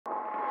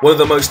One of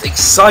the most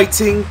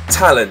exciting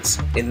talents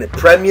in the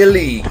Premier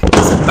League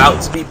is about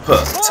to be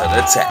put to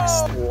the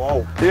test.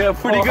 Wow. Yeah,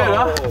 pretty good,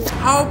 huh?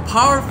 How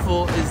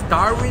powerful is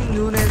Darwin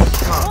Nunez'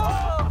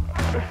 shot?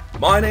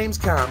 My name's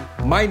Cam.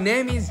 My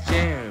name is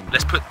Jam.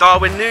 Let's put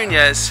Darwin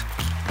Nunez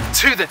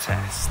to the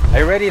test. Are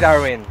you ready,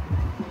 Darwin?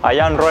 I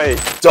am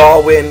ready.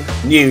 Darwin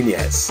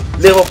Nunez,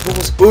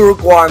 Liverpool's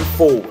Uruguayan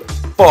forward.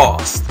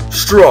 Fast,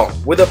 strong,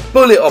 with a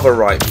bullet of a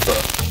right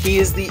foot. He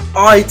is the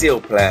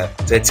ideal player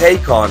to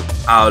take on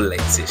our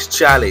latest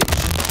challenge.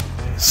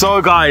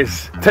 So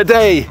guys,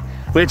 today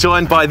we're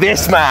joined by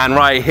this man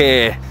right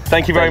here.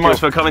 Thank you very much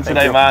for coming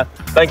today, man.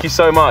 Thank you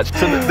so much.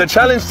 So the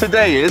challenge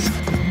today is,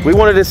 we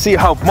wanted to see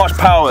how much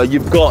power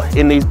you've got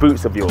in these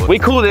boots of yours. We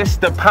call this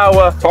the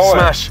Power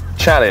Smash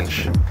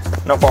Challenge.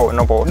 No power,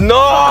 no power. No!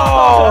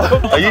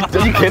 Are you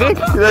kidding?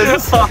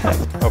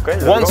 Okay.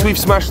 Once we've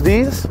smashed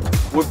these,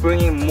 We're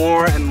bringing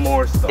more and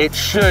more stuff. it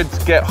should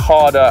get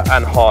harder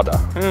and harder.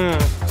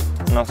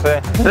 No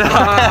sé.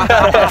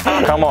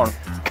 Come on.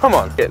 Come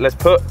on, let's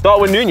put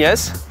Darwin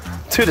Nunez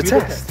to the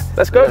test.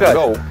 Let's go, guys.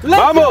 go.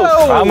 Vamos!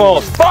 go.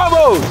 Vamos!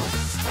 Vamos!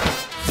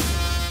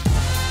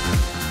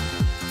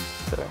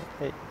 7,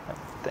 8, 9,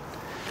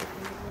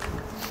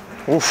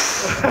 10. Oof.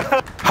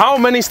 How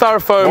many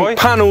styrofoam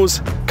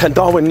panels can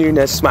Darwin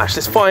Nunez smash?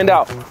 Let's find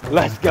out.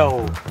 Let's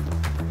go.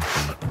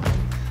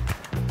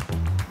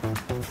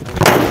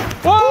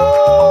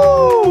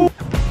 Woo!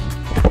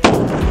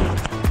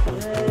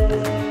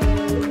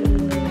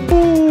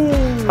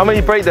 How many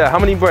break there? How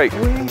many break?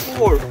 3,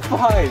 4,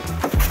 5,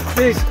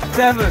 6,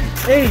 7,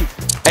 8.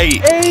 8.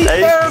 8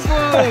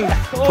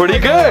 styrofoam. Pretty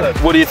good.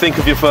 What do you think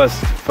of your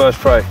first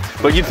try?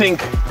 But you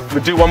think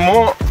we'll do one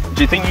more?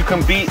 Do you think you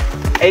can beat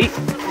 8?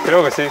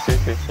 Creo que sí, sí,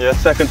 sí. Yeah,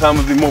 second time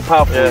would be more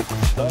powerful. Yeah.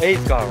 The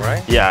 8's gone,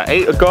 right? Yeah,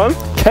 8 are gone.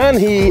 Can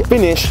he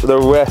finish the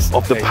rest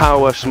of the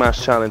Power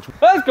Smash Challenge?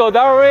 Let's go,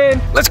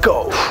 Darwin. Let's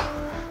go.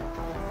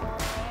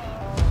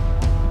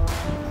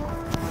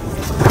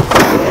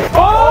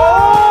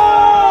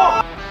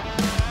 Oh!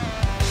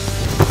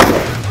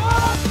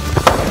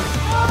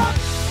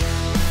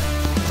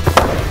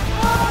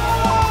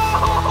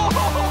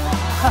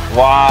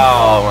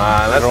 Wow,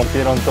 man. That's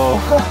Rompieron todo.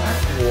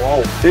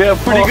 Wow. yeah,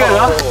 pretty good,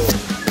 huh?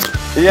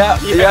 Yeah.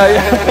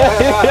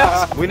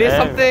 We need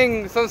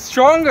something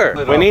stronger.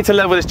 We need to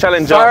level this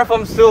challenge up.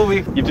 Styrofoam still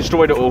weak. You've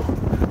destroyed it all.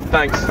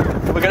 Thanks.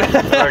 We're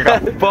gonna.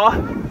 But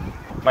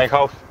My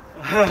house.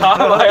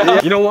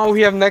 You know what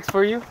we have next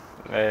for you?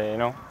 You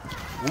know.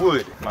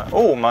 wood.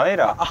 Oh,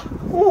 madera.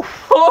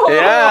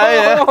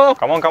 Yeah.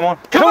 Come on, come on.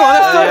 Come on,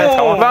 let's do Yeah, it.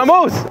 come on.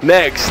 Vamos.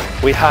 Next,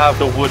 we have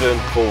the wooden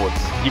boards.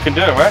 You can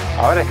do it, right?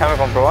 A ver, déjame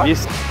comprobar.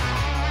 Yes.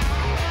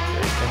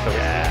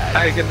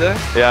 I can do it.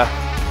 Yeah.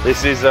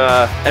 This is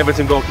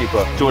Everton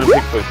goalkeeper, Jordan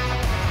Pickford.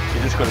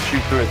 You just got to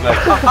shoot through his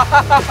legs.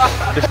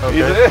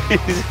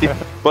 Easy.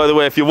 By the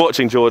way, if you're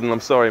watching, Jordan,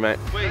 I'm sorry, mate.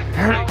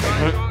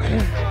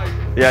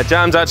 Yeah,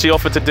 Jam's actually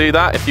offered to do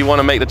that. If you want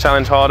to make the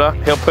challenge harder,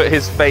 he'll put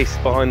his face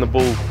behind the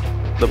board.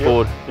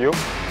 You?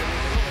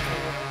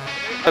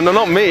 No,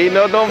 not me.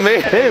 No, not me.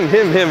 Him.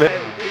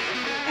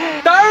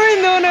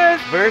 Darwin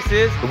Nunez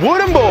versus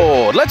Wooden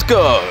board. Let's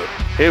go.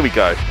 Here we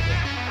go.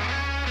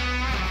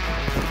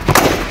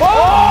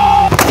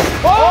 Oh!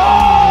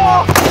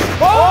 Oh!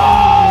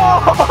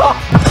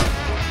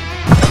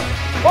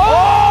 Oh!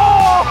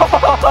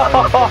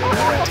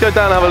 Let's go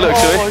down and have a look,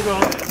 shall we?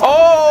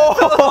 Oh!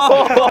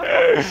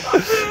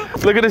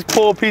 Look at this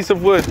poor piece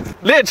of wood.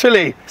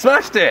 Literally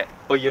smashed it.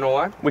 But you know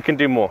what? We can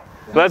do more.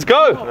 Let's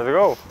go. Let's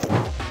go.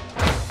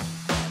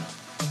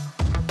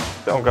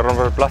 Tengo que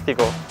romper el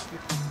plástico.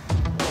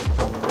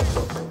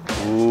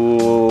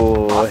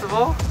 Ooh.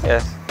 Possible?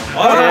 Yes.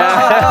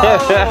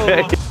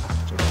 Oh!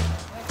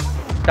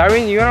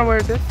 Darwin, you gonna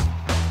wear this?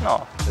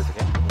 No, it's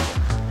okay.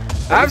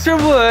 After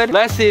wood,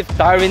 let's see if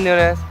Darwin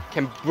Nunez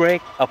can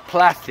break a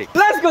plastic.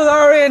 Let's go,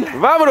 Darwin!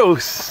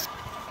 Vámonos.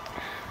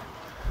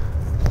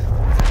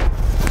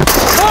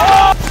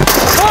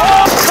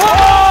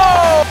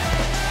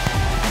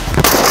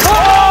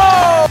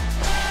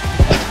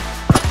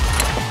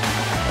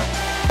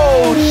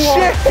 Oh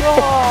shit!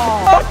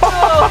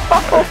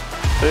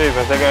 Sí,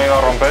 pensé que me iba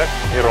a romper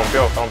y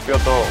rompió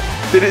todo.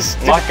 Did it?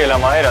 Más que la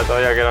madera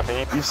todavía que era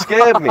finita. You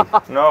scared me.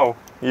 No,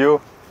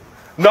 you.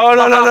 No.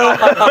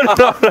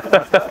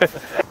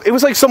 It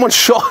was like someone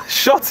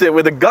shot it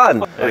with a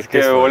gun. Es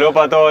que voló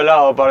para todos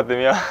lados, parte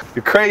mía.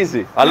 You're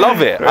crazy. I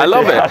love it.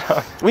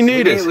 We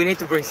need this. We need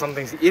to bring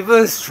something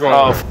even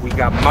stronger. Oh. We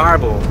got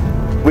marble.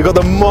 We got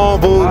the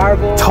marble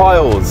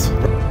tiles.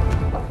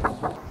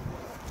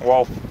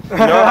 Wow.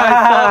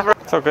 No,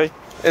 it's okay.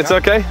 It's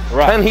okay?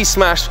 Right. Can he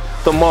smash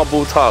the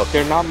marble tile?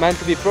 They're not meant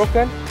to be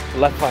broken.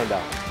 Let's find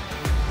out.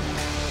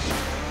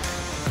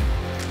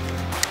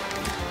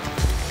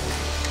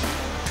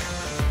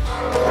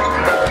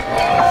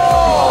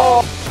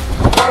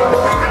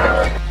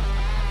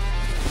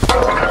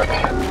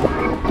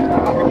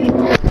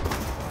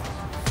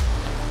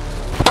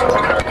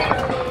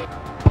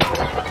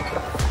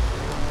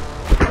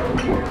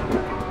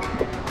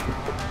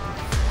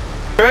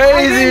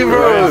 Crazy,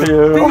 bro.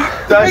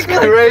 That's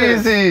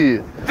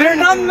crazy. They're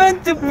not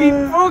meant to be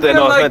broken. They're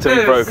not like meant to be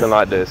this. broken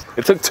like this.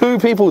 It took 2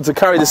 people to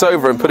carry this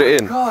over and put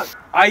it in. God,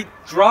 I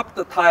dropped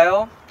the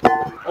tile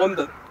on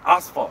the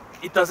asphalt.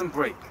 It doesn't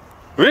break.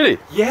 Really?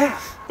 Yeah.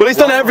 Well, he's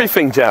done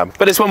everything, Jam.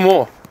 But there's one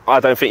more. I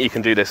don't think you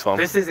can do this one.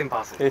 This is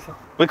impossible.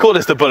 We call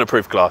this the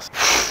bulletproof glass.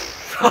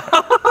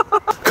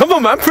 Come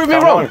on, man, prove me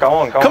wrong.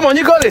 Come on,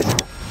 you got this.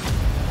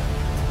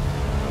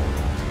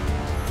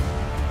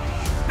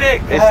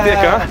 Thick. It's thick,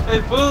 huh?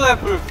 It's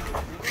bulletproof.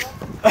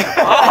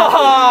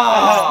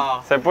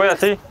 ¿Se puede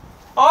así?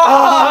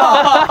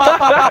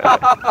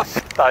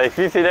 Está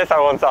difícil esa,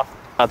 Gonza.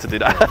 How to do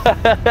that.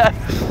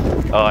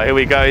 Oh, here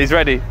we go. He's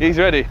ready. He's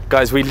ready.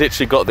 Guys, we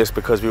literally got this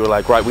because we were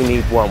like, right, we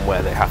need one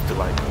where they have to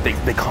like,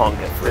 they can't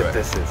get through it.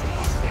 This is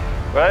impossible.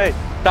 Ready?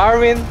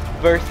 Darwin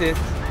versus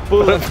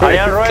bulletproof. I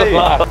am ready.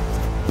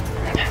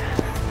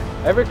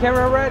 Every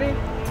camera ready?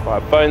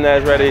 Right, phone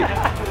there's ready.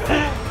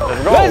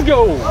 Let's go. Let's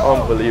go.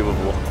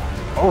 Unbelievable.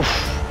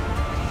 Oof.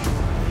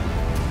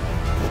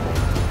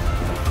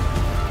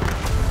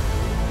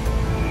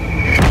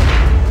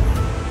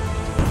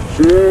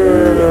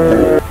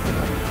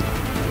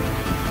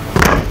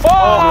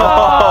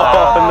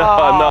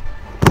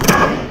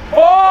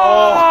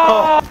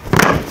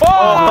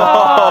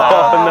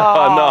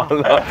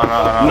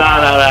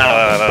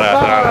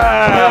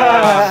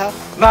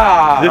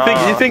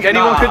 You think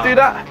anyone could do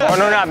that?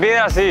 Con una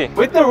piedra así.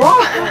 With the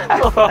rock.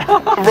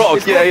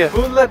 Rock, yeah.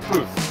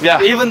 Bulletproof.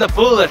 Yeah. Even the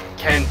bullet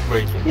can't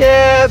break it.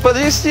 Yeah, but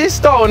this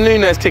Darwin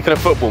Nunez kicking a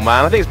football,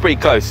 man. I think it's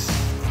pretty close.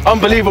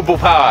 Unbelievable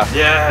power.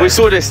 Yeah. We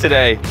saw this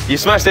today. You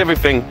smashed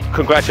everything.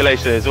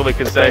 Congratulations, is all we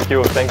can say. Thank you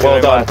Well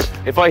very done. much.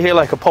 If I hear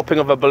like a popping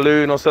of a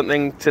balloon or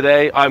something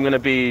today, I'm gonna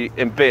be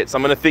in bits.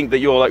 I'm gonna think that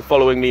you're like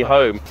following me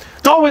home.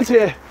 Darwin's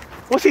here.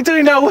 What's he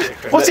doing now?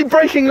 What's he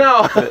breaking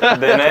now?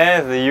 The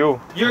Nez, the you.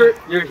 You're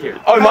here.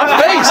 Oh, my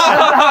face!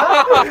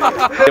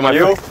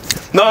 You.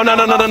 No.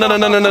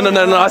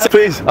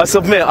 Please, I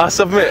submit.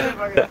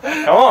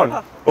 Come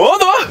on. Oh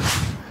no!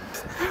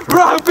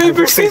 Rock,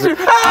 paper, scissors.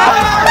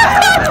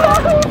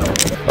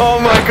 Oh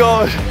my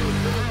God.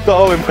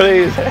 Darwin,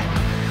 please.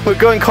 We're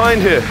going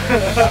kind here. Me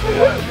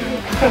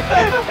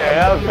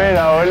da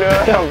pena,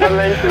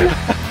 boludo.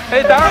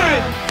 Hey,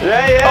 Darwin.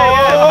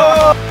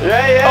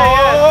 Yeah.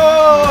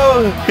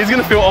 Oh! He's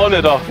gonna feel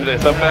honored after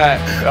this, I bet.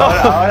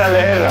 Ahora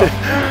léelo.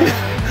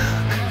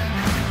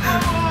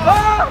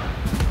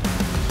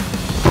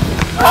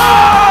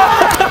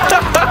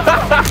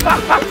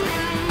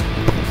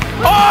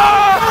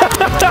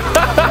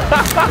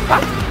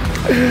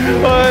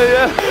 Oh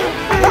yeah.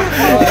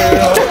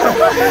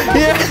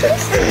 Yes.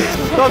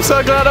 I'm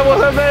so glad I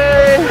wasn't me.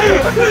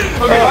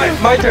 Okay,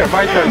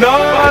 my turn. No.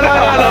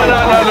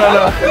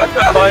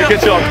 Oh,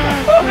 good job.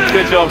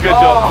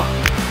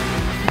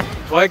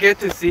 Do I get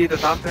to see the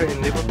doctor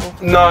in Liverpool?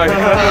 No.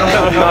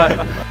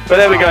 But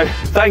there we go.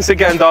 Thanks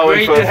again,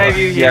 Darwin. Great to have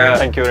you here. Yeah.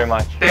 Thank you very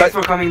much. Thanks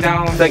for coming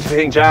down. Thanks for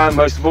hitting Jam,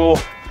 most of all.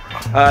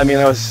 That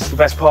was the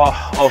best part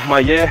of my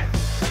year.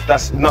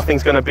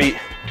 Nothing's gonna beat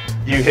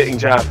you hitting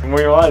Jam.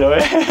 Muy malo,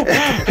 eh.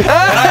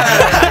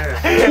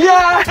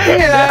 Yeah.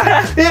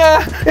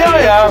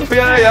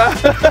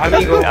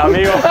 Amigo.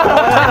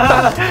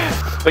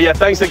 But yeah,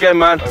 thanks again,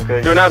 man.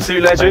 Okay. You're an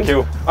absolute legend. Thank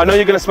you. I know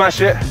you're gonna smash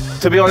it.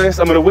 To be honest,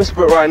 I'm gonna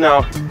whisper it right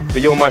now,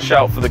 but you're my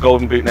shout for the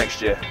Golden Boot next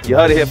year. You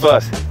heard it here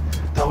first.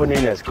 Darwin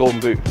Nunez, Golden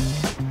Boot.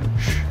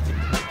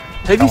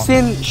 Have you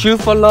seen Shoe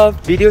for Love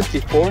videos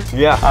before?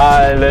 Yeah.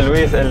 El de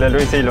Luis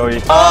sí lo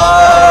vi.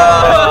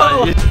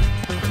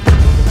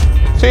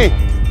 See.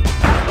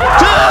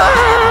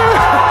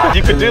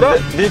 You could do that?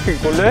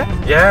 Difficult, eh?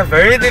 Yeah,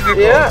 very difficult.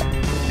 Yeah.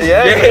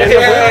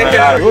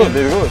 Good,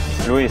 it's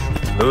good. Luis.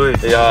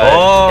 Yeah.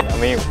 Oh,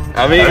 Amigo.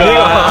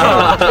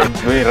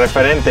 Luis,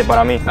 referente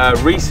para mí.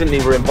 Recently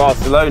we're in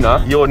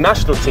Barcelona. Your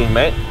national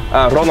teammate,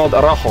 Ronald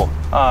Araujo.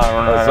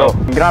 Ronaldo.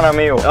 Gran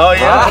amigo. Oh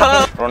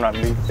yeah.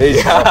 Ronaldo.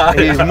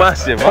 He's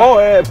massive.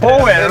 Power,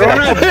 Ronaldo.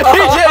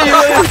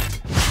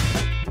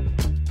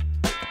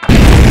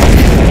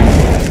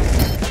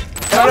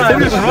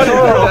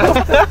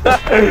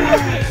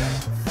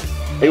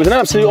 It was an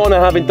absolute honour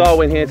having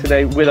Darwin here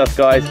today with us,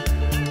 guys.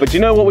 But do you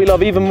know what we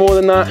love even more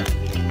than that?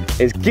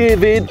 Is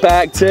give it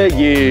back to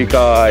you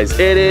guys.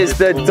 It is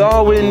the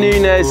Darwin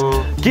Nunez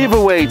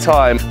giveaway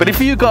time. But if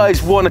you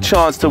guys want a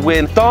chance to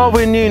win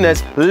Darwin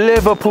Nunez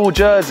Liverpool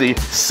jersey,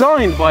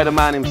 signed by the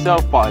man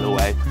himself, by the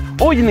way,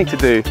 all you need to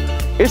do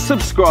is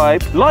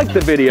subscribe, like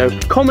the video,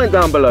 comment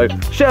down below,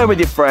 share with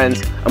your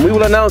friends, and we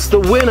will announce the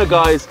winner,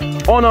 guys,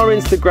 on our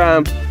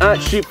Instagram at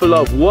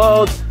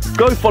shootforloveworld.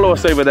 Go follow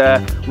us over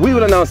there. We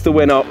will announce the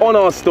winner on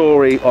our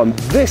story on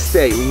this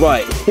day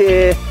right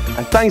here.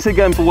 And thanks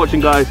again for watching,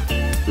 guys.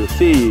 We'll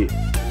see you